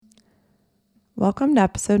Welcome to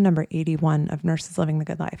episode number 81 of Nurses Living the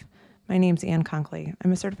Good Life. My name's Ann Conkley.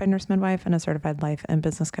 I'm a certified nurse midwife and a certified life and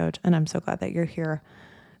business coach, and I'm so glad that you're here.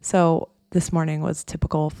 So this morning was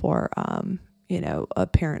typical for, a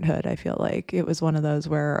parenthood. I feel like it was one of those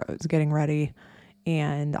where I was getting ready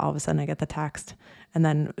and all of a sudden I get the text and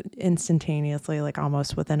then instantaneously, like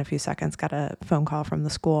almost within a few seconds, got a phone call from the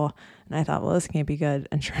school. And I thought, well, this can't be good.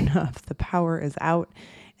 And sure enough, the power is out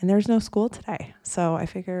and there's no school today. So I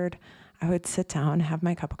figured I would sit down, have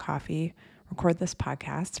my cup of coffee, record this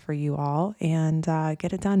podcast for you all, and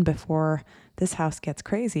get it done before this house gets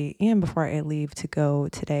crazy and before I leave to go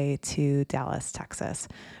today to Dallas, Texas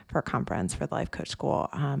for a conference for the Life Coach School.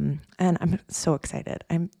 And I'm so excited.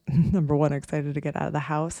 I'm number one, excited to get out of the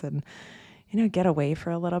house and get away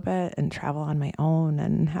for a little bit and travel on my own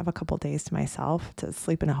and have a couple days to myself, to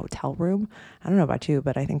sleep in a hotel room. I don't know about you,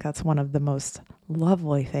 but I think that's one of the most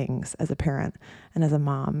lovely things as a parent and as a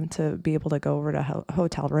mom, to be able to go over to a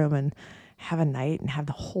hotel room and have a night and have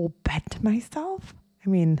the whole bed to myself. I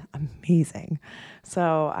mean, amazing.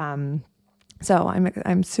 So I'm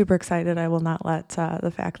super excited. I will not let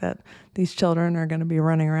the fact that these children are going to be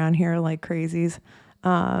running around here like crazies,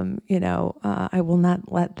 I will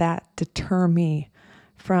not let that deter me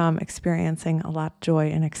from experiencing a lot of joy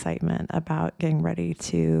and excitement about getting ready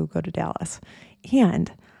to go to Dallas.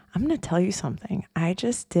 And I'm going to tell you something. I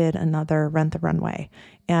just did another Rent the Runway.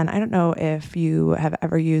 And I don't know if you have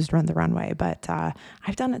ever used Rent the Runway, but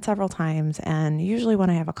I've done it several times. And usually when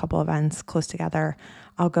I have a couple events close together,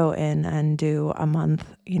 I'll go in and do a month,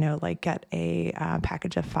 get a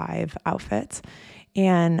package of 5 outfits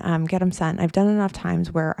and get them sent. I've done enough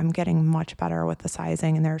times where I'm getting much better with the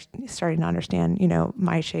sizing, and they're starting to understand,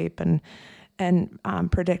 my shape and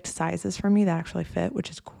predict sizes for me that actually fit, which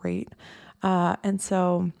is great. And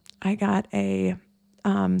so I got a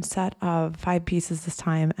set of 5 pieces this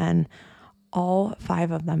time, and all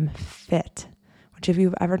 5 of them fit, which if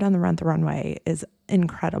you've ever done the Rent the Runway is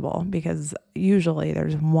incredible, because usually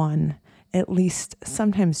there's one, at least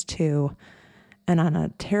sometimes 2, and on a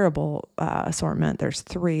terrible assortment, there's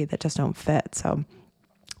 3 that just don't fit. So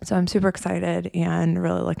I'm super excited and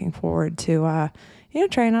really looking forward to,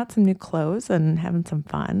 trying out some new clothes and having some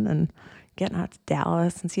fun and getting out to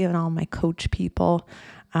Dallas and seeing all my coach people.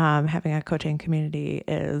 Having a coaching community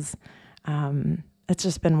is, it's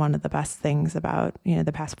just been one of the best things about,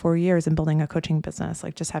 the past 4 years in building a coaching business,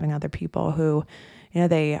 like just having other people who,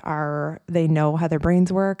 they know how their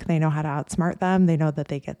brains work. They know how to outsmart them. They know that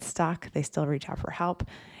they get stuck. They still reach out for help,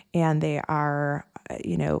 and they are,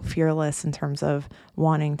 fearless in terms of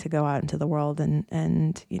wanting to go out into the world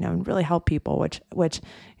and really help people, which,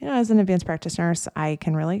 as an advanced practice nurse, I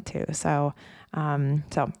can relate to. So I'm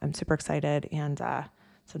super excited. And,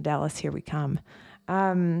 so Dallas, here we come.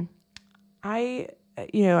 I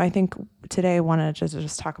think today I wanted to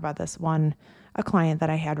just talk about a client that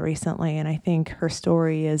I had recently, and I think her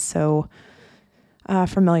story is so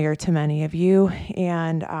familiar to many of you,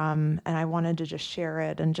 and I wanted to just share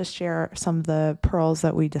it and just share some of the pearls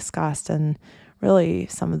that we discussed, and really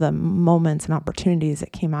some of the moments and opportunities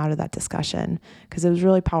that came out of that discussion, because it was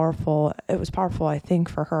really powerful. It was powerful, I think,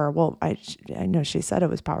 for her. Well, I know she said it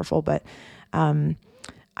was powerful, but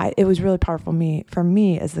it was really powerful for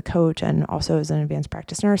me as the coach, and also as an advanced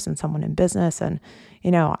practice nurse and someone in business. And,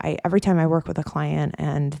 every time I work with a client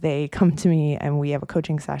and they come to me and we have a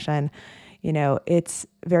coaching session, it's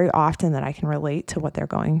very often that I can relate to what they're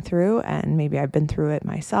going through, and maybe I've been through it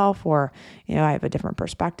myself, or, I have a different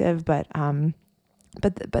perspective, but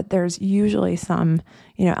there's usually some,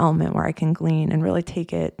 element where I can glean and really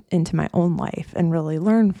take it into my own life and really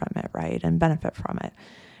learn from it, right, and benefit from it.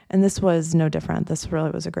 And this was no different. This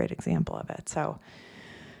really was a great example of it.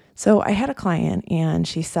 So I had a client, and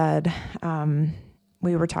she said,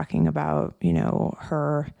 we were talking about,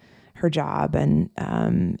 her job,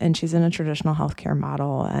 and she's in a traditional healthcare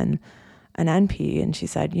model and an NP. And she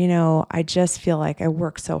said, I just feel like I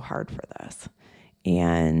work so hard for this.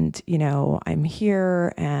 And, I'm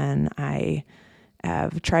here, and I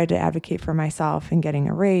have tried to advocate for myself in getting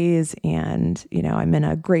a raise, and, I'm in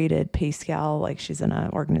a graded pay scale. Like, she's in an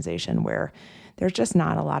organization where there's just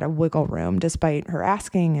not a lot of wiggle room, despite her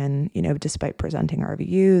asking and, despite presenting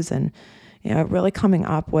RVUs and, really coming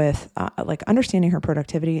up with understanding her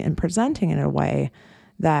productivity and presenting in a way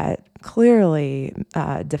that clearly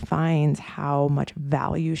defines how much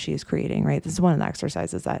value she's creating, right? This is one of the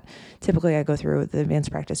exercises that typically I go through with the advanced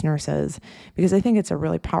practice nurses, because I think it's a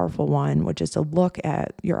really powerful one, which is to look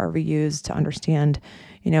at your RVUs to understand,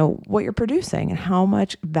 what you're producing and how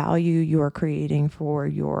much value you are creating for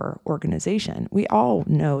your organization. We all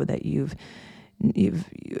know that you've you've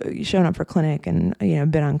shown up for clinic and,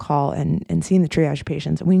 been on call and seen the triage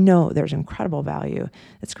patients. And we know there's incredible value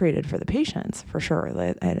that's created for the patients, for sure.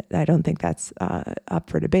 I don't think that's up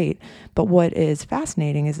for debate. But what is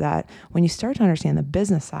fascinating is that when you start to understand the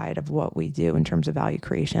business side of what we do in terms of value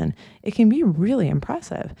creation, it can be really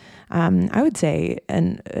impressive. I would say,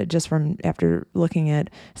 and just from after looking at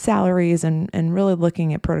salaries and really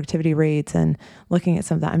looking at productivity rates and looking at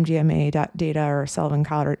some of the MGMA data or Sullivan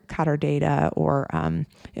Cotter data, or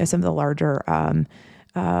some of the larger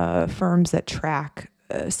firms that track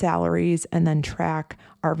salaries and then track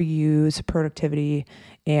RVUs, productivity,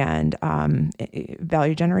 and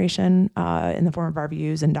value generation in the form of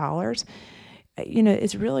RVUs and dollars.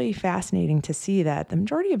 It's really fascinating to see that the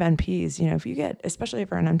majority of NPs, if you get, especially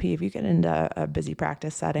for an NP, if you get into a busy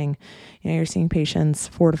practice setting, you're seeing patients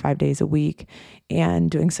 4 to 5 days a week and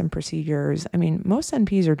doing some procedures. I mean, most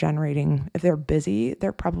NPs are generating, if they're busy,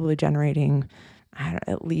 they're probably generating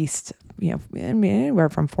at least, anywhere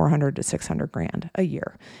from 400 to 600 grand a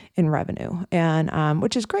year in revenue. And,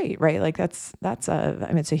 which is great, right? Like it's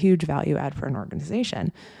a huge value add for an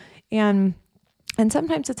organization. And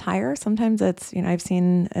sometimes it's higher. Sometimes it's, I've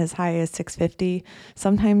seen as high as 650.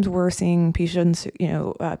 Sometimes we're seeing patients,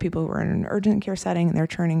 people who are in an urgent care setting and they're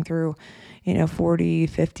churning through, 40,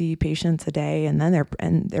 50 patients a day. And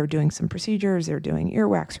then they're doing some procedures, they're doing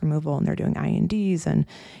earwax removal, and they're doing INDs. And,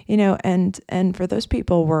 and for those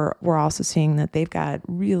people, we're also seeing that they've got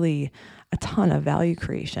really a ton of value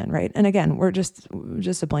creation, right? And again, we're just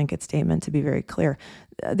a blanket statement to be very clear.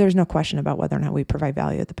 There's no question about whether or not we provide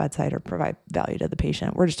value at the bedside or provide value to the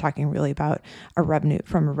patient. We're just talking really about a revenue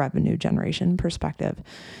from a revenue generation perspective.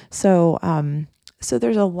 So, so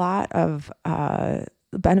there's a lot of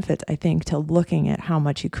benefits, I think, to looking at how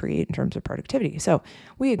much you create in terms of productivity. So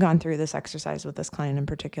we had gone through this exercise with this client in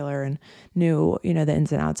particular and knew, the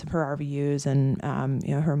ins and outs of her RVUs, and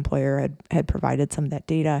her employer had provided some of that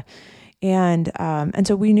data. And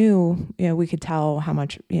so we knew, we could tell how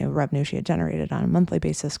much, revenue she had generated on a monthly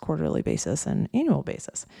basis, quarterly basis, and annual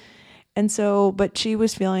basis. And so, but she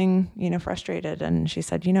was feeling, frustrated. And she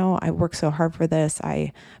said, I work so hard for this.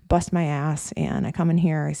 I bust my ass and I come in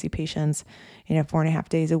here, I see patients, 4.5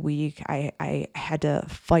 days a week. I had to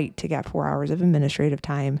fight to get 4 hours of administrative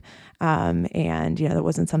time. And, that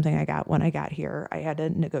wasn't something I got when I got here. I had to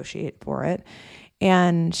negotiate for it.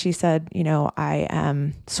 And she said, I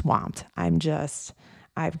am swamped.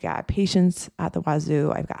 I've got patients at the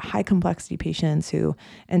wazoo. I've got high complexity patients who,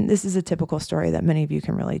 and this is a typical story that many of you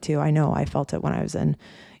can relate to. I know I felt it when I was in,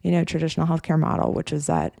 traditional healthcare model, which is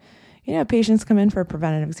that, patients come in for a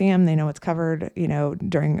preventative exam. They know it's covered,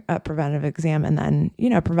 during a preventative exam. And then,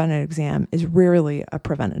 a preventative exam is rarely a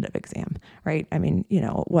preventative exam, right? I mean,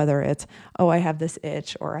 whether it's, oh, I have this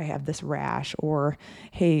itch, or I have this rash, or,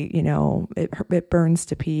 hey, it burns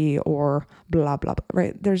to pee, or blah, blah, blah,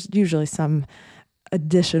 right? There's usually some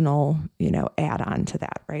additional, add on to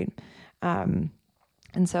that, right? And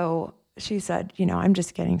so she said, I'm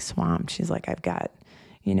just getting swamped. She's like, I've got,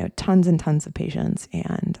 tons and tons of patients,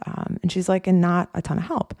 and she's like, and not a ton of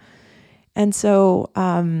help. And so,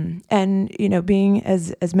 being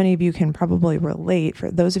as many of you can probably relate, for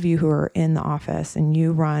those of you who are in the office and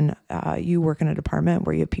you work in a department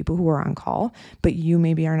where you have people who are on call, but you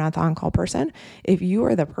maybe are not the on-call person. If you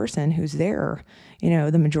are the person who's there,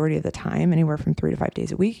 the majority of the time, anywhere from 3 to 5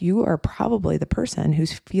 days a week, you are probably the person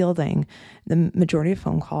who's fielding the majority of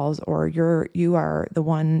phone calls, or you are the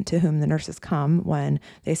one to whom the nurses come when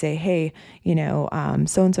they say, hey,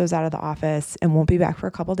 so-and-so's out of the office and won't be back for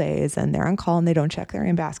a couple days, and they're on call and they don't check their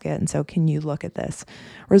in basket. And so can you look at this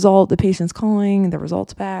result? The patient's calling, the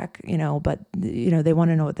result's back, but they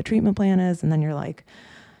want to know what the treatment plan is. And then you're like,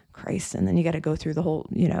 Christ. And then you got to go through the whole,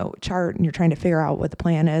 chart, and you're trying to figure out what the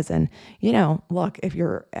plan is. And, look, if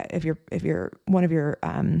you're one of your,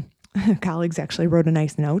 colleagues actually wrote a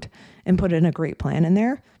nice note and put in a great plan in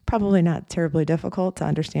there, probably not terribly difficult to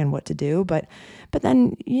understand what to do, but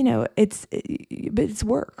then, it's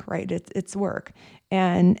work, right? It's work.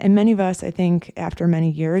 And many of us, I think after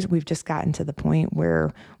many years, we've just gotten to the point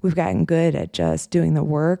where we've gotten good at just doing the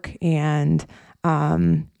work and,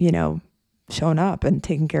 showing up and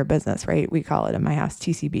taking care of business, right? We call it in my house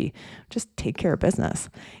TCB, just take care of business.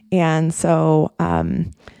 And so,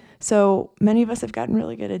 so many of us have gotten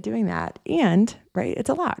really good at doing that. And right, it's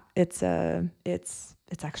a lot. It's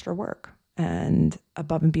extra work, and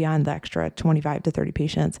above and beyond the extra 25 to 30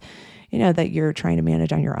 patients, that you're trying to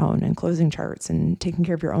manage on your own, and closing charts and taking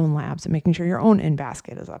care of your own labs and making sure your own in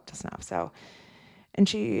basket is up to snuff. So, and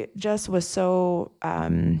she just was so,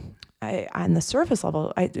 on the surface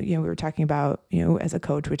level, we were talking about, as a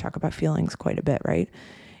coach, we talk about feelings quite a bit, right?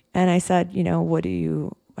 And I said, how do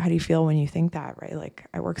you feel when you think that, right? Like,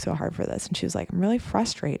 I work so hard for this. And she was like, I'm really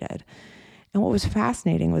frustrated. And what was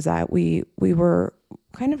fascinating was that we were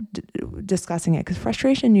kind of discussing it, because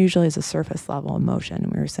frustration usually is a surface level emotion.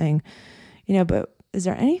 And we were saying, but is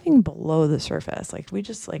there anything below the surface? Like, we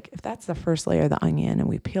just like, if that's the first layer of the onion and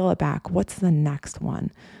we peel it back, what's the next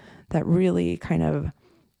one that really kind of,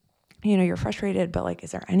 you're frustrated, but like,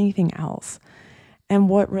 is there anything else? And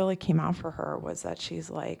what really came out for her was that she's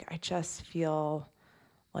like, I just feel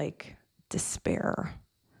like despair.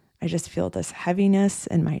 I just feel this heaviness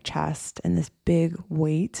in my chest and this big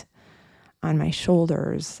weight on my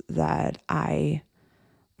shoulders that I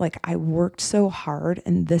worked so hard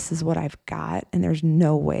and this is what I've got and there's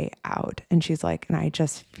no way out. And she's like, and I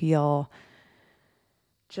just feel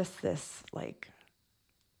just this like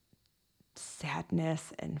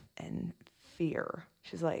sadness and fear.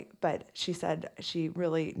 She's like, but she said she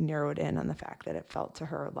really narrowed in on the fact that it felt to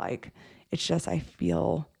her like, it's just, I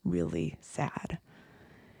feel really sad.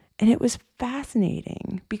 And it was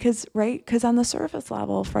fascinating because, right? Because on the surface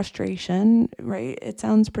level, frustration, right? It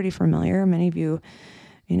sounds pretty familiar. Many of you,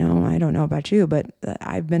 I don't know about you, but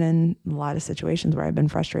I've been in a lot of situations where I've been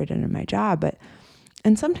frustrated in my job,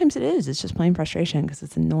 and sometimes it's just plain frustration because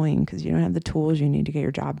it's annoying because you don't have the tools you need to get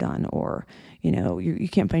your job done, or, you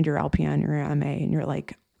can't find your LPN or your MA and you're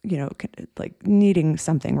like, like needing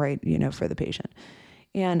something, right, for the patient.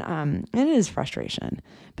 And it is frustration,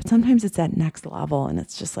 but sometimes it's that next level and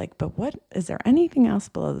it's just like, but what, is there anything else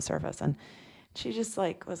below the surface? And she just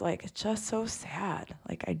like was like, it's just so sad.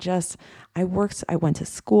 Like, I went to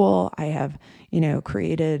school. I have,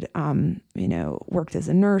 created, worked as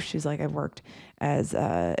a nurse. She's like, I've worked as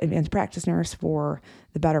a advanced practice nurse for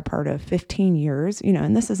the better part of 15 years,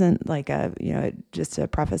 and this isn't like just to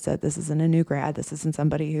preface it, this isn't a new grad. This isn't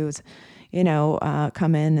somebody who's,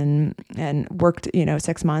 come in and worked,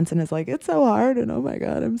 6 months and is like, it's so hard. And oh my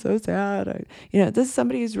God, I'm so sad. This is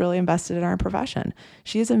somebody who's really invested in our profession.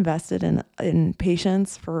 She's invested in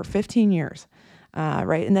patients for 15 years.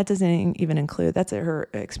 Right. And that doesn't even include, that's her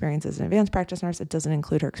experience as an advanced practice nurse. It doesn't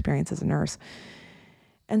include her experience as a nurse.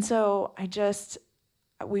 And so I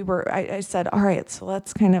said, all right, so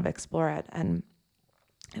let's kind of explore it. And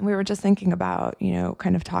we were just thinking about,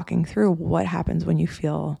 kind of talking through what happens when you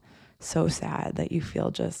feel so sad that you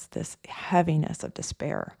feel just this heaviness of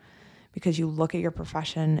despair, because you look at your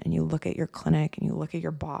profession and you look at your clinic and you look at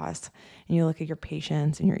your boss and you look at your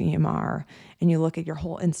patients and your EMR and you look at your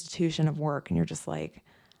whole institution of work and you're just like,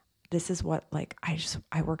 this is what, like,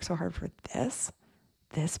 I work so hard for this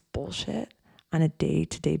bullshit on a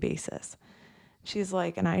day-to-day basis. She's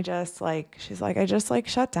like, I just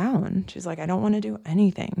shut down. She's like, I don't want to do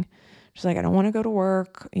anything. She's like, I don't want to go to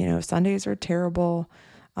work. Sundays are terrible.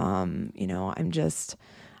 I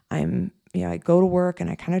go to work and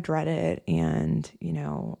I kind of dread it. And,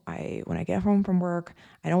 when I get home from work,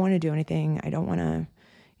 I don't want to do anything. I don't want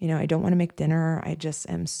to make dinner. I just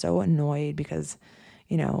am so annoyed because,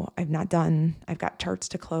 I've got charts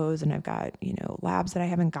to close and I've got, labs that I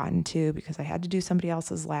haven't gotten to because I had to do somebody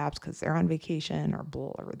else's labs because they're on vacation or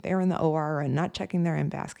they're in the OR and not checking their in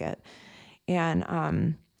basket. And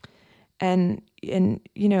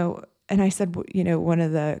I said, one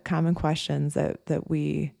of the common questions that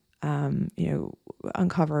we,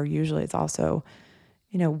 uncover usually is also,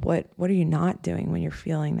 what are you not doing when you're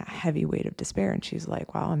feeling that heavy weight of despair? And she's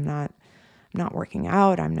like, well, I'm not working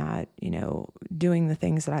out. I'm not, doing the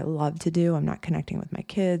things that I love to do. I'm not connecting with my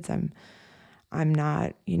kids. I'm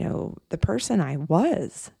not, the person I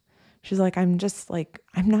was. She's like, I'm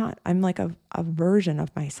like a version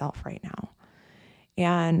of myself right now.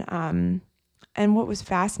 And what was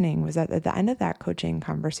fascinating was that at the end of that coaching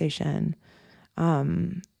conversation,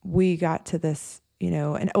 we got to this,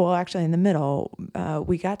 actually in the middle,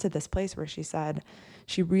 we got to this place where she said,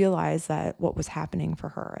 she realized that what was happening for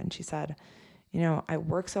her. And she said, I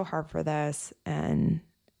work so hard for this. And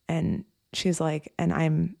she's like, and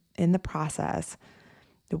I'm in the process,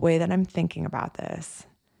 the way that I'm thinking about this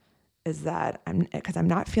is that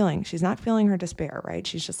she's not feeling her despair, right?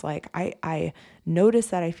 She's just like, I notice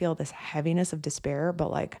that I feel this heaviness of despair, but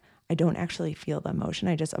like, I don't actually feel the emotion.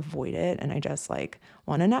 I just avoid it. And I just like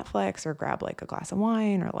want to Netflix or grab like a glass of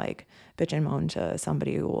wine or like bitch and moan to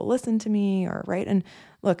somebody who will listen to me or right. And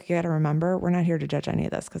look, you got to remember, we're not here to judge any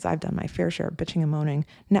of this because I've done my fair share of bitching and moaning,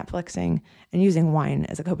 Netflixing, and using wine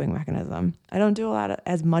as a coping mechanism. I don't do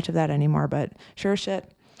as much of that anymore, but sure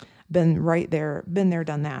shit, been right there, been there,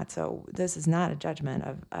 done that. So this is not a judgment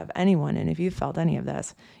of anyone. And if you felt any of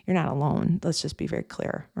this, you're not alone. Let's just be very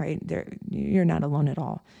clear, right? You're not alone at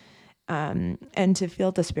all. And to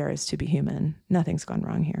feel despair is to be human. Nothing's gone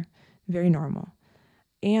wrong here. Very normal.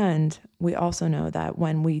 And we also know that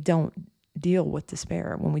when we don't deal with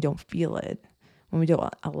despair, when we don't feel it, when we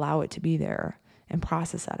don't allow it to be there and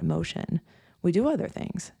process that emotion, we do other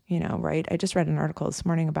things, right? I just read an article this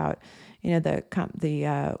morning about,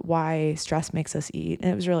 the why stress makes us eat.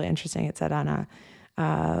 And it was really interesting. It said on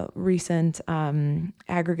a recent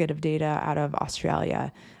aggregate of data out of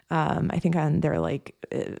Australia, I think on their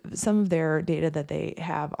some of their data that they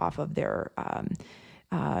have off of their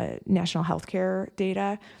national healthcare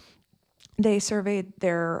data, they surveyed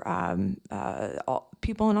their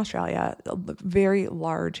people in Australia, a very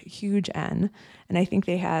large, huge N, and I think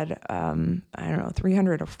they had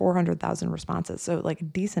 300 or 400,000 responses, so like a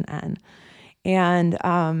decent N. And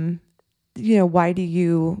why do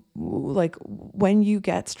you when you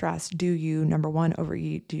get stressed? Do you, number one,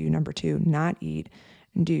 overeat? Do you, number two, not eat?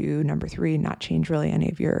 Do you, number three, not change really any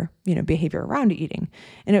of your, behavior around eating?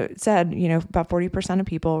 And it said, about 40% of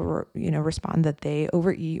people, respond that they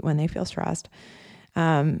overeat when they feel stressed.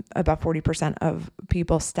 About 40% of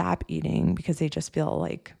people stop eating because they just feel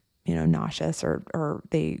like, nauseous or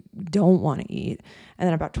they don't want to eat. And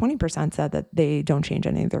then about 20% said that they don't change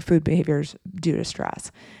any of their food behaviors due to stress.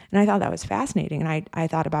 And I thought that was fascinating. And I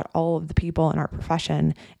thought about all of the people in our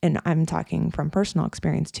profession, and I'm talking from personal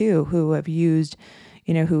experience too, who have used,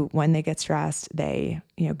 who, when they get stressed, they,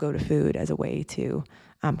 go to food as a way to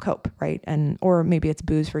cope, right? Or maybe it's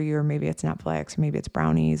booze for you, or maybe it's Netflix, or maybe it's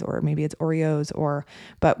brownies, or maybe it's Oreos,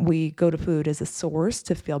 but we go to food as a source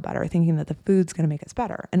to feel better, thinking that the food's going to make us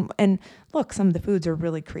better. And look, some of the foods are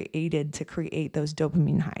really created to create those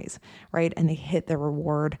dopamine highs, right? And they hit the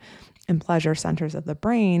reward and pleasure centers of the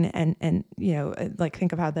brain. And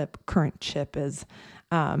think of how the current chip is,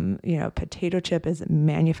 potato chip is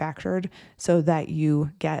manufactured so that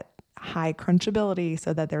you get high crunchability,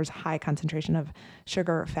 so that there's high concentration of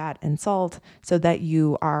sugar, fat, and salt, so that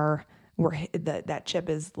that chip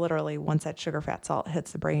is literally, once that sugar, fat, salt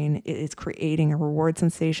hits the brain, it is creating a reward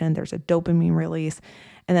sensation. There's a dopamine release.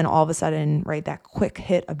 And then all of a sudden, right, that quick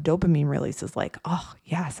hit of dopamine release is like, oh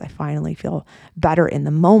yes, I finally feel better in the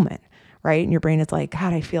moment, right? And your brain is like,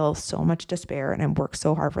 God, I feel so much despair and I've worked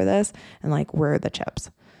so hard for this. And like, where are the chips?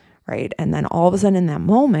 Right. And then all of a sudden in that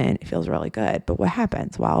moment, it feels really good. But what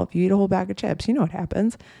happens? Well, if you eat a whole bag of chips, you know what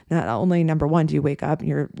happens. Not only, number one, do you wake up and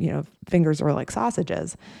your, fingers are like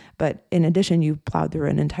sausages, but in addition, you plowed through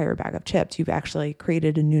an entire bag of chips. You've actually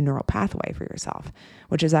created a new neural pathway for yourself,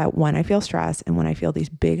 which is that when I feel stress and when I feel these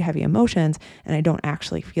big, heavy emotions and I don't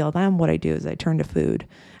actually feel them, what I do is I turn to food,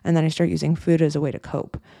 and then I start using food as a way to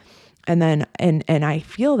cope. And then, and I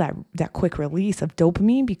feel that quick release of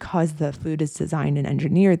dopamine because the food is designed and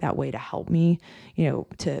engineered that way to help me,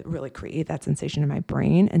 to really create that sensation in my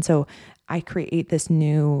brain. And so I create this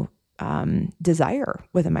new desire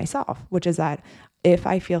within myself, which is that if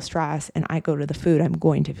I feel stress and I go to the food, I'm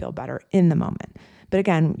going to feel better in the moment. But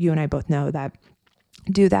again, you and I both know that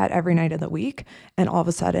do that every night of the week, and all of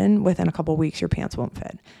a sudden, within a couple of weeks, your pants won't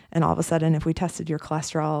fit. And all of a sudden, if we tested your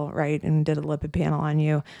cholesterol, right, and did a lipid panel on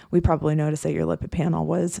you, we probably noticed that your lipid panel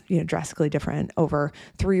was, drastically different over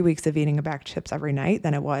 3 weeks of eating a bag of chips every night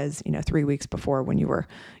than it was, 3 weeks before when you were,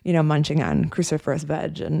 munching on cruciferous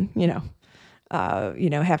veg and,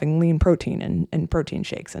 having lean protein and protein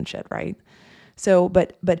shakes and shit, right? So,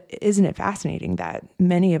 but isn't it fascinating that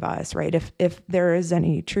many of us, right, if there is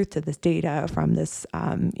any truth to this data from this,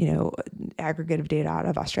 aggregate of data out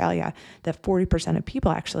of Australia, that 40% of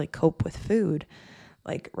people actually cope with food,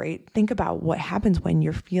 like, right, think about what happens when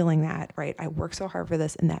you're feeling that, right, I work so hard for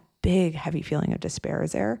this, and that big, heavy feeling of despair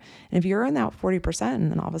is there. And if you're in that 40%, and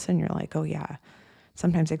then all of a sudden you're like, oh yeah,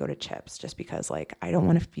 sometimes I go to chips just because, like, I don't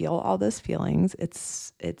want to feel all those feelings.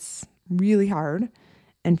 It's really hard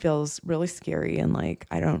and feels really scary, and like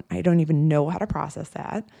I don't even know how to process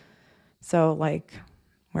that. So like,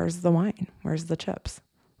 where's the wine? Where's the chips?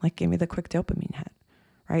 Like, give me the quick dopamine hit,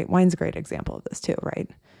 right? Wine's a great example of this too, right?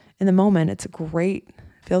 In the moment,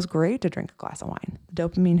 feels great to drink a glass of wine. The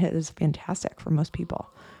dopamine hit is fantastic for most people,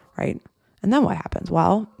 right? And then what happens?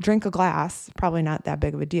 Well, drink a glass, probably not that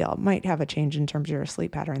big of a deal. It might have a change in terms of your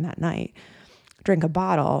sleep pattern that night. Drink a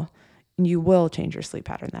bottle, you will change your sleep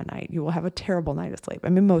pattern that night. You will have a terrible night of sleep. I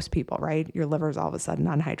mean, most people, right? Your liver is all of a sudden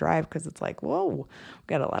on high drive because it's like, whoa, we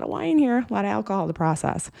got a lot of wine here, a lot of alcohol to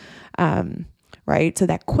process, right? So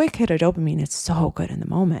that quick hit of dopamine is so good in the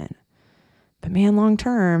moment. But man, long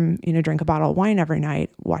term, drink a bottle of wine every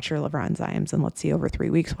night, watch your liver enzymes, and let's see over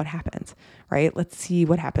 3 weeks what happens, right? Let's see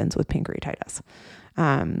what happens with pancreatitis.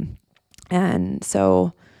 And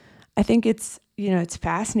so I think it's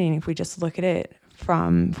fascinating if we just look at it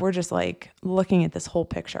if we're just like looking at this whole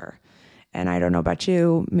picture. And I don't know about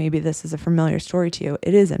you, maybe this is a familiar story to you.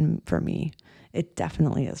 It isn't for me. It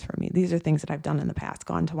definitely is for me. These are things that I've done in the past,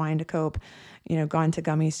 gone to wine to cope, gone to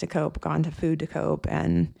gummies to cope, gone to food to cope.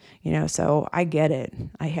 And, so I get it.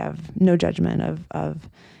 I have no judgment of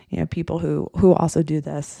people who also do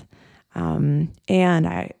this. And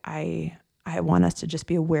I want us to just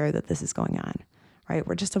be aware that this is going on, right?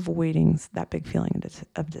 We're just avoiding that big feeling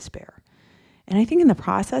of despair. And I think in the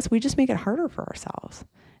process, we just make it harder for ourselves.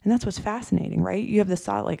 And that's what's fascinating, right? You have this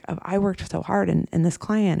thought like, I worked so hard, and this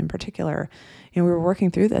client in particular, we were working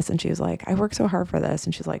through this, and she was like, I worked so hard for this.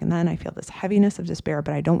 And she's like, and then I feel this heaviness of despair,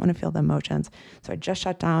 but I don't want to feel the emotions. So I just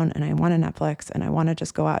shut down, and I want a Netflix, and I want to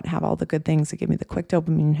just go out and have all the good things that give me the quick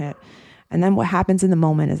dopamine hit. And then what happens in the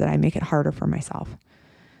moment is that I make it harder for myself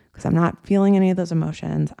because I'm not feeling any of those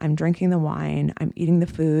emotions. I'm drinking the wine. I'm eating the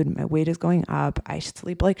food. My weight is going up. I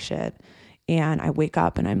sleep like shit. And I wake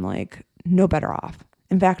up and I'm like, no better off.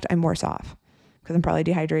 In fact, I'm worse off because I'm probably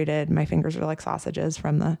dehydrated. My fingers are like sausages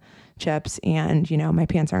from the chips, and, my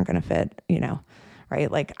pants aren't going to fit,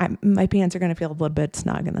 right? Like my pants are going to feel a little bit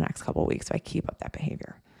snug in the next couple of weeks. So I keep up that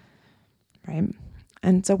behavior, right?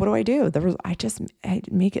 And so what do? I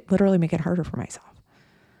literally make it harder for myself.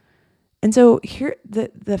 And so here,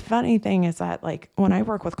 the funny thing is that, like, when I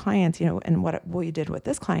work with clients, and what we did with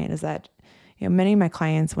this client is that, many of my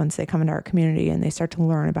clients, once they come into our community and they start to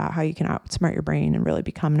learn about how you can outsmart your brain and really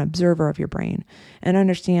become an observer of your brain and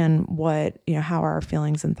understand how our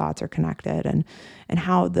feelings and thoughts are connected, and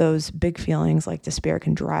how those big feelings like despair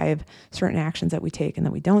can drive certain actions that we take and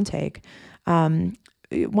that we don't take.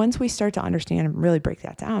 Once we start to understand and really break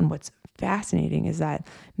that down, what's fascinating is that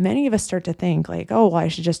many of us start to think like, oh, well, I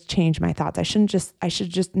should just change my thoughts. I should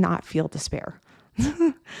just not feel despair,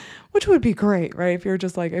 which would be great, right? If you're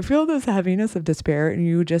just like, I feel this heaviness of despair, and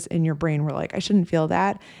you just in your brain were like, I shouldn't feel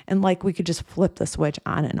that. And like, we could just flip the switch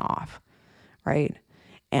on and off. Right.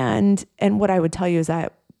 And what I would tell you is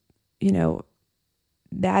that,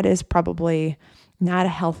 that is probably not a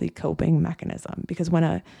healthy coping mechanism, because when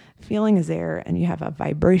a feeling is there and you have a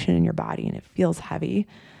vibration in your body and it feels heavy,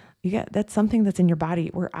 that's something that's in your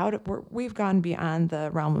body. We've gone beyond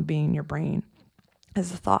the realm of being in your brain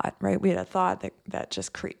as a thought, right? We had a thought that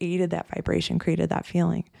just created that vibration, created that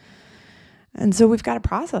feeling. And so we've got to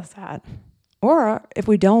process that. Or if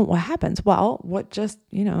we don't, what happens? Well,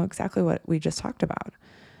 exactly what we just talked about.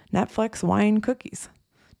 Netflix, wine, cookies,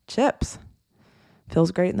 chips.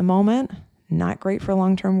 Feels great in the moment, not great for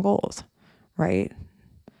long-term goals, right?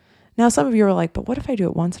 Now, some of you are like, but what if I do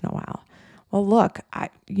it once in a while? Well, look,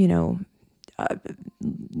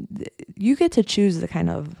 you get to choose the kind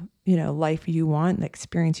of, life you want, the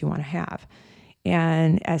experience you want to have.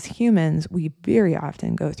 And as humans, we very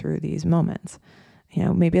often go through these moments.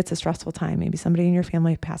 Maybe it's a stressful time. Maybe somebody in your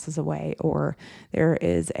family passes away, or there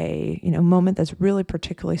is a, moment that's really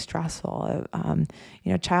particularly stressful.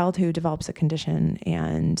 A child who develops a condition,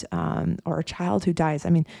 and, or a child who dies. I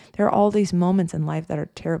mean, there are all these moments in life that are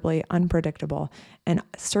terribly unpredictable and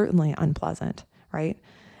certainly unpleasant, right?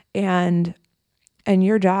 And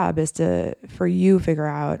your job is for you figure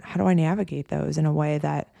out, how do I navigate those in a way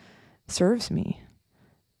that serves me,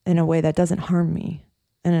 in a way that doesn't harm me,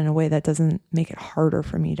 and in a way that doesn't make it harder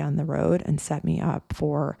for me down the road and set me up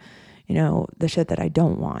for, the shit that I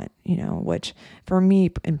don't want, which for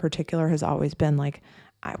me in particular has always been like,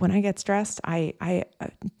 when I get stressed, I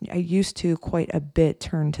used to quite a bit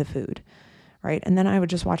turn to food, right? And then I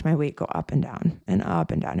would just watch my weight go up and down and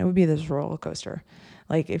up and down. It would be this roller coaster.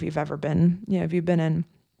 Like if you've ever been, if you've been in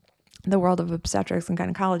the world of obstetrics and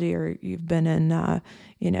gynecology, or you've been in,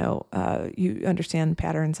 you understand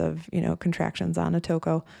patterns of, contractions on a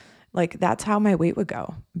TOCO, like that's how my weight would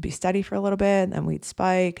go. It'd be steady for a little bit, then we'd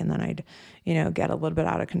spike, and then I'd, get a little bit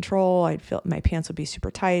out of control. I'd feel my pants would be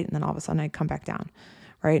super tight, and then all of a sudden I'd come back down,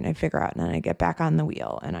 right? And I'd figure out, and then I'd get back on the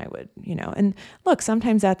wheel, and I would, and look,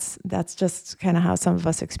 sometimes that's just kind of how some of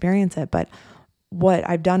us experience it. But what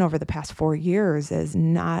I've done over the past 4 years is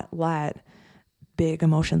not let big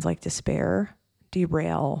emotions like despair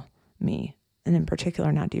derail me, and in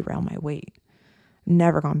particular, not derail my weight.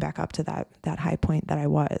 Never gone back up to that high point that I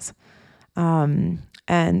was. And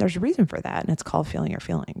there's a reason for that, and it's called feeling your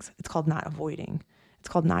feelings. It's called not avoiding. It's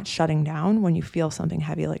called not shutting down when you feel something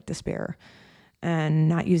heavy like despair, and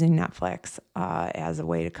not using Netflix as a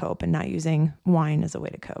way to cope, and not using wine as a way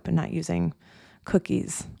to cope, and not using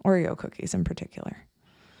cookies, Oreo cookies in particular.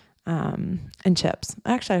 And chips.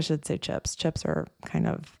 Actually, I should say chips. Chips are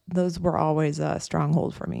those were always a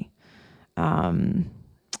stronghold for me.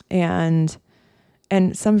 And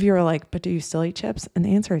some of you are like, but do you still eat chips? And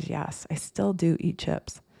the answer is yes, I still do eat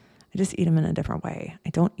chips. I just eat them in a different way. I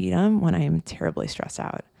don't eat them when I am terribly stressed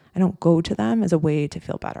out. I don't go to them as a way to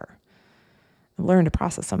feel better. learn to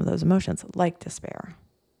process some of those emotions, like despair,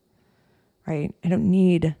 right? I don't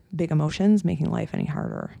need big emotions making life any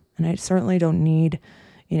harder. And I certainly don't need,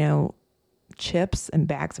 chips and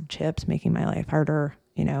bags of chips making my life harder,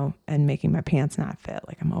 and making my pants not fit.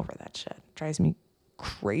 Like, I'm over that shit. It drives me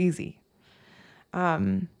crazy.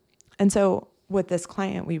 And so with this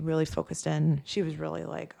client, we really focused in, she was really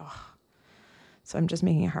like, oh, so I'm just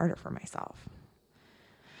making it harder for myself.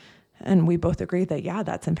 And we both agreed that, yeah,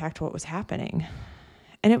 that's in fact what was happening.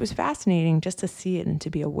 And it was fascinating just to see it and to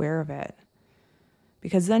be aware of it.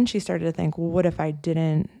 Because then she started to think, well, what if I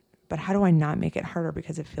didn't, but how do I not make it harder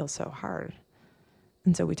because it feels so hard?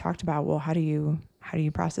 And so we talked about, well, how do you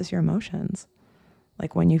process your emotions?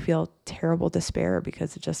 Like when you feel terrible despair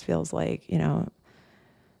because it just feels like,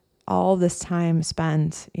 all this time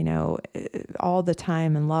spent, all the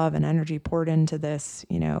time and love and energy poured into this,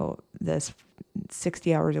 this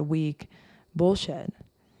 60 hours a week bullshit.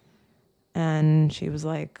 And she was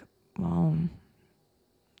like, well,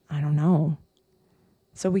 I don't know.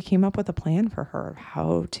 So we came up with a plan for her of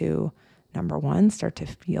how to, number one, start to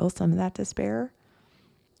feel some of that despair,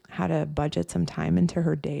 how to budget some time into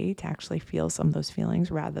her day to actually feel some of those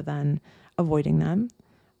feelings rather than avoiding them.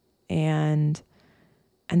 And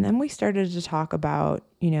then we started to talk about,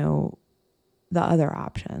 the other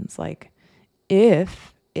options. Like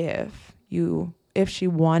if she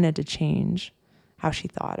wanted to change how she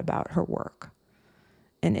thought about her work,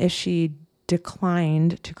 and if she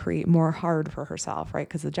declined to create more hard for herself, right?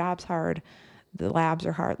 Because the job's hard, the labs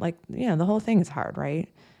are hard, like, the whole thing is hard, right?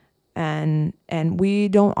 And we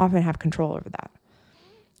don't often have control over that,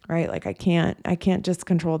 right? Like I can't just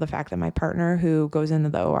control the fact that my partner who goes into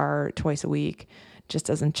the OR twice a week just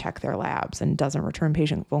doesn't check their labs and doesn't return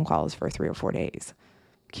patient phone calls for 3 or 4 days.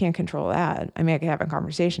 Can't control that. I mean, I could have a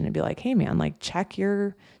conversation and be like, hey man, like check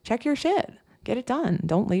your shit, get it done.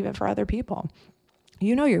 Don't leave it for other people.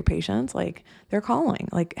 Your patients, like they're calling,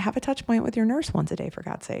 like have a touch point with your nurse once a day, for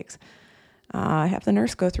God's sakes. Have the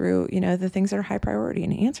nurse go through, the things that are high priority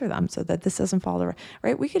and answer them so that this doesn't fall to,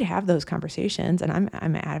 right? We could have those conversations, and I'm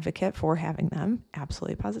an advocate for having them,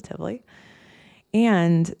 absolutely, positively.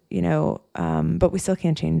 And, but we still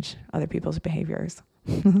can't change other people's behaviors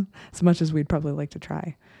as much as we'd probably like to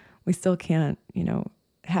try. We still can't,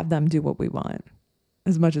 have them do what we want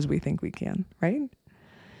as much as we think we can, right?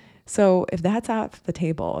 So if that's off the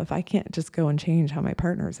table, if I can't just go and change how my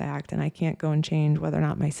partners act, and I can't go and change whether or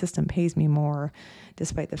not my system pays me more,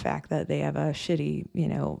 despite the fact that they have a shitty,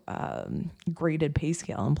 graded pay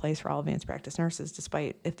scale in place for all advanced practice nurses,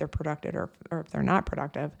 despite if they're productive or if they're not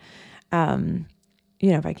productive,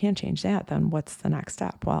 if I can't change that, then what's the next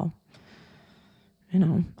step? Well,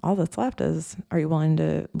 all that's left is, are you willing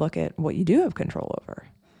to look at what you do have control over?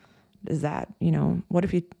 Is that, what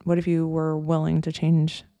if you were willing to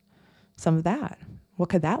change some of that? What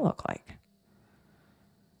could that look like?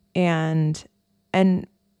 And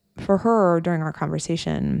for her, during our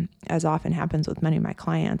conversation, as often happens with many of my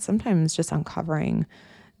clients, sometimes just uncovering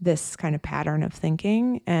this kind of pattern of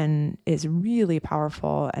thinking and is really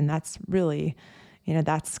powerful. And that's really,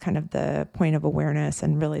 that's kind of the point of awareness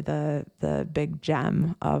and really the big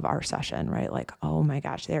gem of our session, right? Like, oh my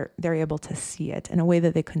gosh, they're able to see it in a way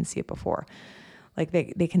that they couldn't see it before. Like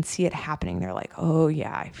they can see it happening. They're like, oh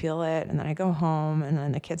yeah, I feel it. And then I go home and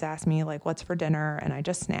then the kids ask me like, what's for dinner? And I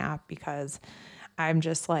just snap because I'm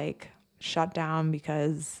just like shut down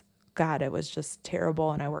because God, it was just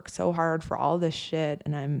terrible. And I worked so hard for all this shit.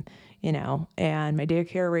 And I'm, and my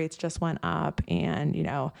daycare rates just went up, and,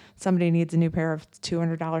 somebody needs a new pair of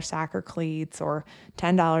 $200 soccer cleats or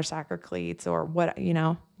 $10 soccer cleats or what,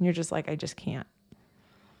 and you're just like, I just can't.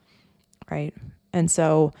 Right. And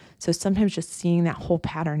so sometimes just seeing that whole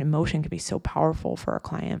pattern in motion can be so powerful for a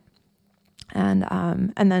client. And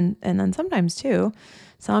then sometimes too,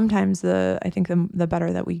 I think the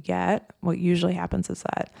better that we get, what usually happens is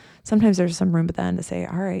that sometimes there's some room at the end to say,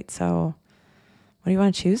 all right, so what do you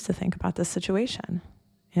want to choose to think about this situation?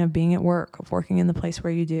 Being at work, of working in the place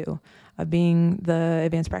where you do, of being the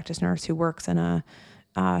advanced practice nurse who works in a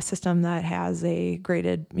system that has a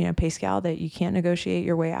graded, pay scale that you can't negotiate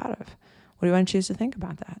your way out of. What do you want to choose to think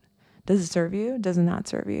about that? Does it serve you? Does it not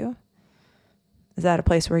serve you? Is that a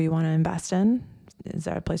place where you want to invest in? Is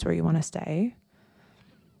that a place where you want to stay?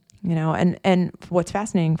 And what's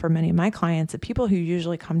fascinating for many of my clients, the people who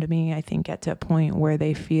usually come to me, I think, get to a point where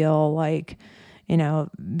they feel like,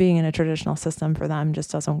 being in a traditional system for them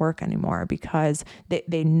just doesn't work anymore because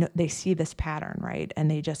they see this pattern, right?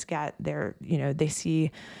 And they just get their, they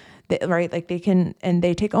see, right? Like they can, and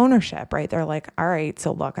they take ownership, right? They're like, all right,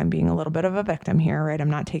 so look, I'm being a little bit of a victim here, right? I'm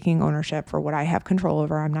not taking ownership for what I have control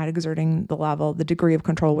over. I'm not exerting the degree of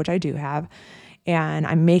control, which I do have. and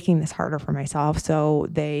I'm making this harder for myself. So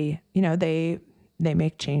they, they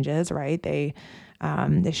make changes, right? They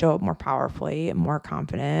show up more powerfully and more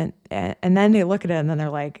confident. And then they look at it and then they're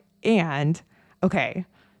like, and okay,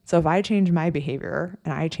 so if I change my behavior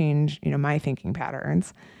and I change, my thinking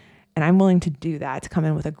patterns, and I'm willing to do that, to come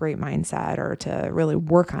in with a great mindset or to really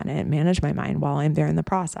work on it, manage my mind while I'm there in the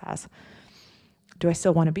process, do I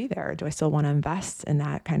still want to be there? Do I still want to invest in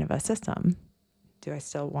that kind of a system? Do I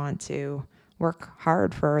still want to work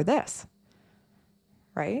hard for this?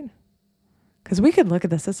 Right? Because we could look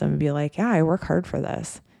at the system and be like, yeah, I work hard for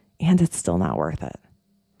this, and it's still not worth it.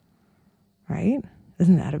 Right?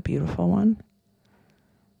 Isn't that a beautiful one?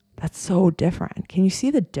 That's so different. Can you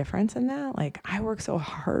see the difference in that? Like, I work so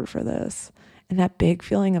hard for this, and that big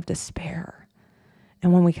feeling of despair.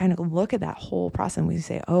 And when we kind of look at that whole process and we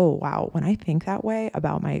say, oh, wow, when I think that way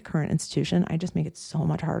about my current institution, I just make it so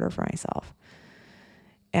much harder for myself.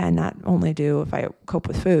 And not only do, if I cope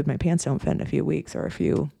with food, my pants don't fit in a few weeks or a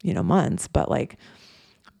few, months, but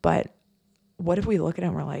what if we look at it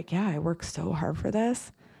and we're like, yeah, I work so hard for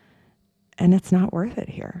this and it's not worth it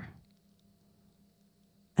here.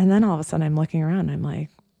 And then all of a sudden I'm looking around and I'm like,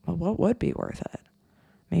 well, what would be worth it?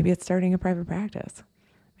 Maybe it's starting a private practice.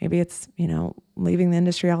 Maybe it's, leaving the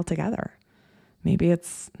industry altogether. Maybe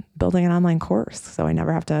it's building an online course so I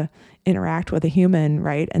never have to interact with a human,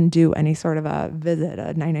 right? And do any sort of a visit,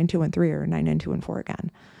 a 99213 or a 99214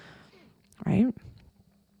 again, right?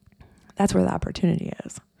 That's where the opportunity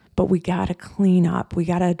is. But we got to clean up. We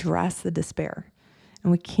got to address the despair.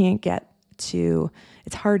 And we can't get to,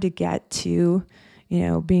 it's hard to get to,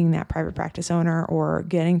 being that private practice owner or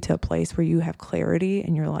getting to a place where you have clarity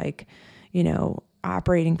and you're like,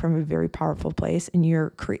 operating from a very powerful place and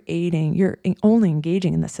you're only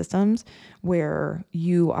engaging in the systems where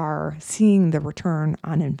you are seeing the return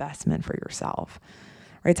on investment for yourself,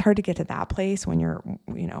 right? It's hard to get to that place when you're,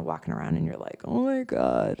 walking around and you're like, oh my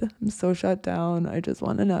God, I'm so shut down. I just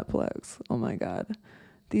want a Netflix. Oh my God.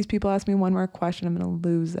 These people ask me one more question, I'm going to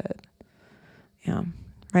lose it. Yeah.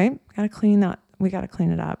 Right. We got to clean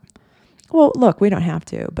it up. Well, look, we don't have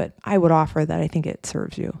to, but I would offer that I think it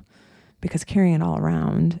serves you. Because carrying it all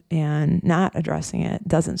around and not addressing it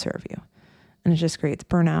doesn't serve you. And it just creates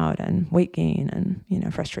burnout and weight gain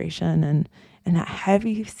and, frustration and that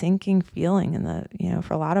heavy sinking feeling in the,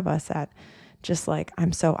 for a lot of us that just like,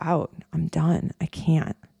 I'm so out, I'm done, I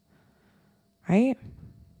can't. Right?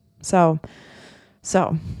 So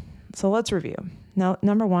let's review. Now,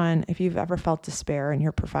 number one, if you've ever felt despair in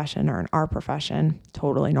your profession or in our profession,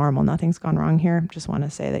 totally normal. Nothing's gone wrong here. Just want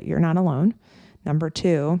to say that you're not alone. Number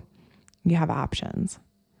two, you have options,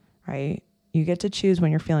 right? You get to choose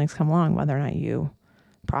when your feelings come along, whether or not you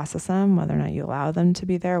process them, whether or not you allow them to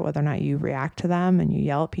be there, whether or not you react to them and you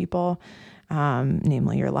yell at people,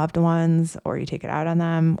 namely your loved ones, or you take it out on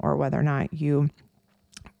them, or whether or not you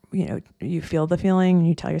feel the feeling and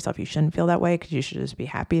you tell yourself you shouldn't feel that way because you should just be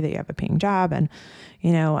happy that you have a paying job and,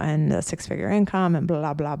 and a 6-figure income and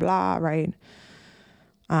blah, blah, blah, right?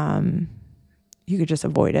 You could just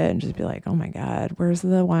avoid it and just be like, oh my God, where's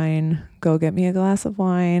the wine? Go get me a glass of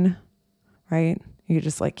wine, right? You could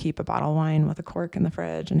just like keep a bottle of wine with a cork in the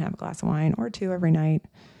fridge and have a glass of wine or two every night,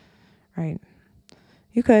 right?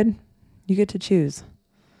 You get to choose.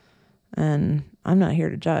 And I'm not here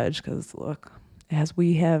to judge because look, as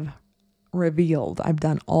we have revealed, I've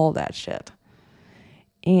done all that shit.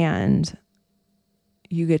 And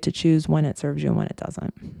you get to choose when it serves you and when it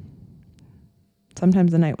doesn't.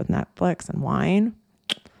 Sometimes the night with Netflix and wine,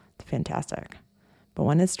 it's fantastic. But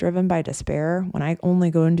when it's driven by despair, when I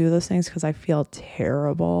only go and do those things because I feel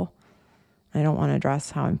terrible, I don't want to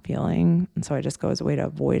address how I'm feeling, and so I just go as a way to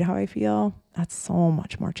avoid how I feel, that's so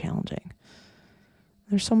much more challenging.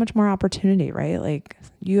 There's so much more opportunity, right? Like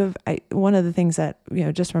one of the things that,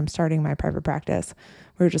 just from starting my private practice,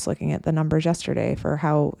 we were just looking at the numbers yesterday for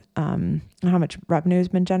how much revenue has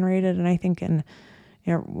been generated. And I think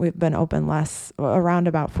we've been open around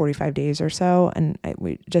about 45 days or so. And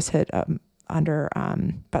we just hit under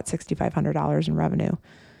about $6,500 in revenue,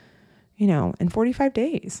 in 45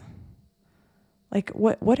 days. Like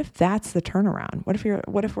what if that's the turnaround?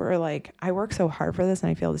 What if we're like, I work so hard for this and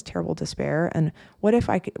I feel this terrible despair. And what if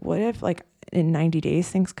like in 90 days,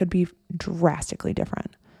 things could be drastically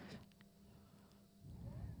different?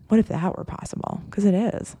 What if that were possible? Because it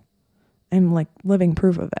is. I'm like living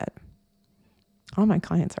proof of it. All my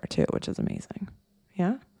clients are too, which is amazing.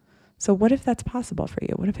 Yeah. So what if that's possible for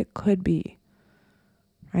you? What if it could be?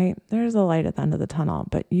 Right? There's a light at the end of the tunnel,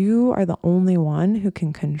 but you are the only one who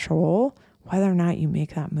can control whether or not you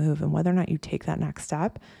make that move and whether or not you take that next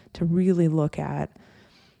step to really look at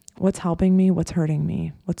What's helping me? What's hurting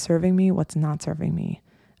me? What's serving me? What's not serving me?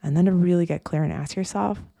 And then to really get clear and ask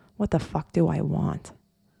yourself, what the fuck do I want?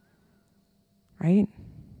 Right?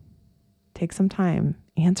 Take some time,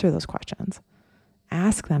 answer those questions.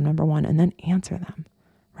 Ask them, number one, and then answer them.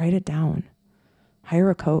 Write it down. Hire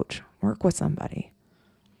a coach. Work with somebody.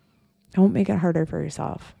 Don't make it harder for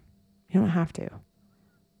yourself. You don't have to.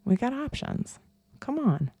 We got options. Come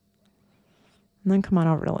on. And then come on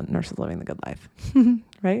over to Nurses Living the Good Life.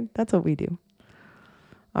 Right? That's what we do.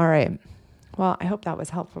 All right. Well, I hope that was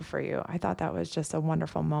helpful for you. I thought that was just a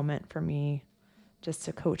wonderful moment for me just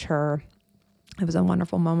to coach her. It was a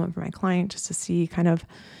wonderful moment for my client just to see kind of,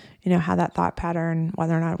 how that thought pattern,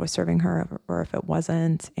 whether or not it was serving her or if it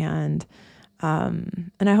wasn't. And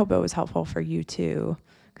I hope it was helpful for you too,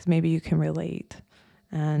 because maybe you can relate.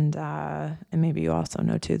 And maybe you also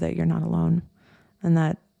know too that you're not alone and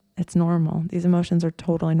that it's normal. These emotions are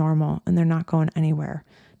totally normal and they're not going anywhere.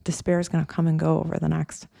 Despair is going to come and go over the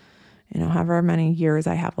next, however many years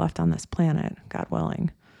I have left on this planet, God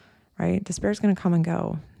willing, right? Despair is going to come and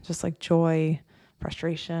go, just like joy,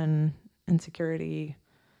 frustration, insecurity,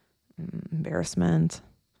 embarrassment,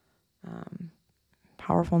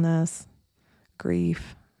 powerfulness,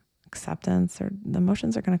 grief, acceptance, or the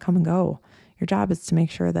emotions are going to come and go. Your job is to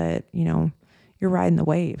make sure that, you're riding the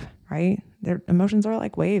wave, right? Their emotions are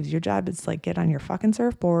like waves. Your job is like get on your fucking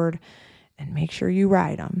surfboard and make sure you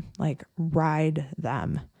ride them, like ride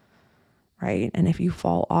them, right? And if you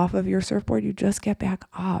fall off of your surfboard, you just get back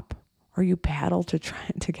up or you paddle to try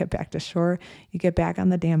to get back to shore. You get back on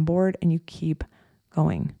the damn board and you keep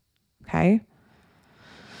going. Okay.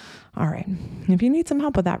 All right. If you need some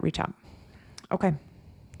help with that, reach out. Okay.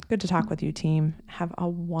 Good to talk with you, team. Have a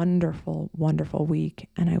wonderful, wonderful week,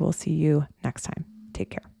 and I will see you next time. Take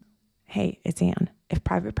care. Hey, it's Ann. If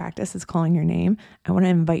private practice is calling your name, I want to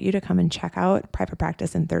invite you to come and check out Private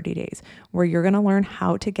Practice in 30 Days, where you're going to learn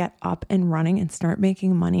how to get up and running and start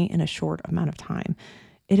making money in a short amount of time.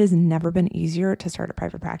 It has never been easier to start a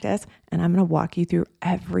private practice, and I'm going to walk you through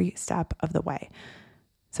every step of the way.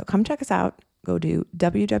 So come check us out. Go to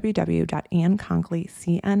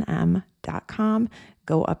www.annconkleycnm.com.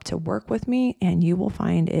 Go up to work with me and you will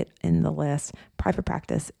find it in the list, Private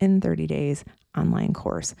Practice in 30 Days online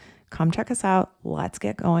course. Come check us out. Let's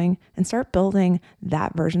get going and start building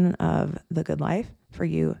that version of the good life for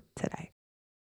you today.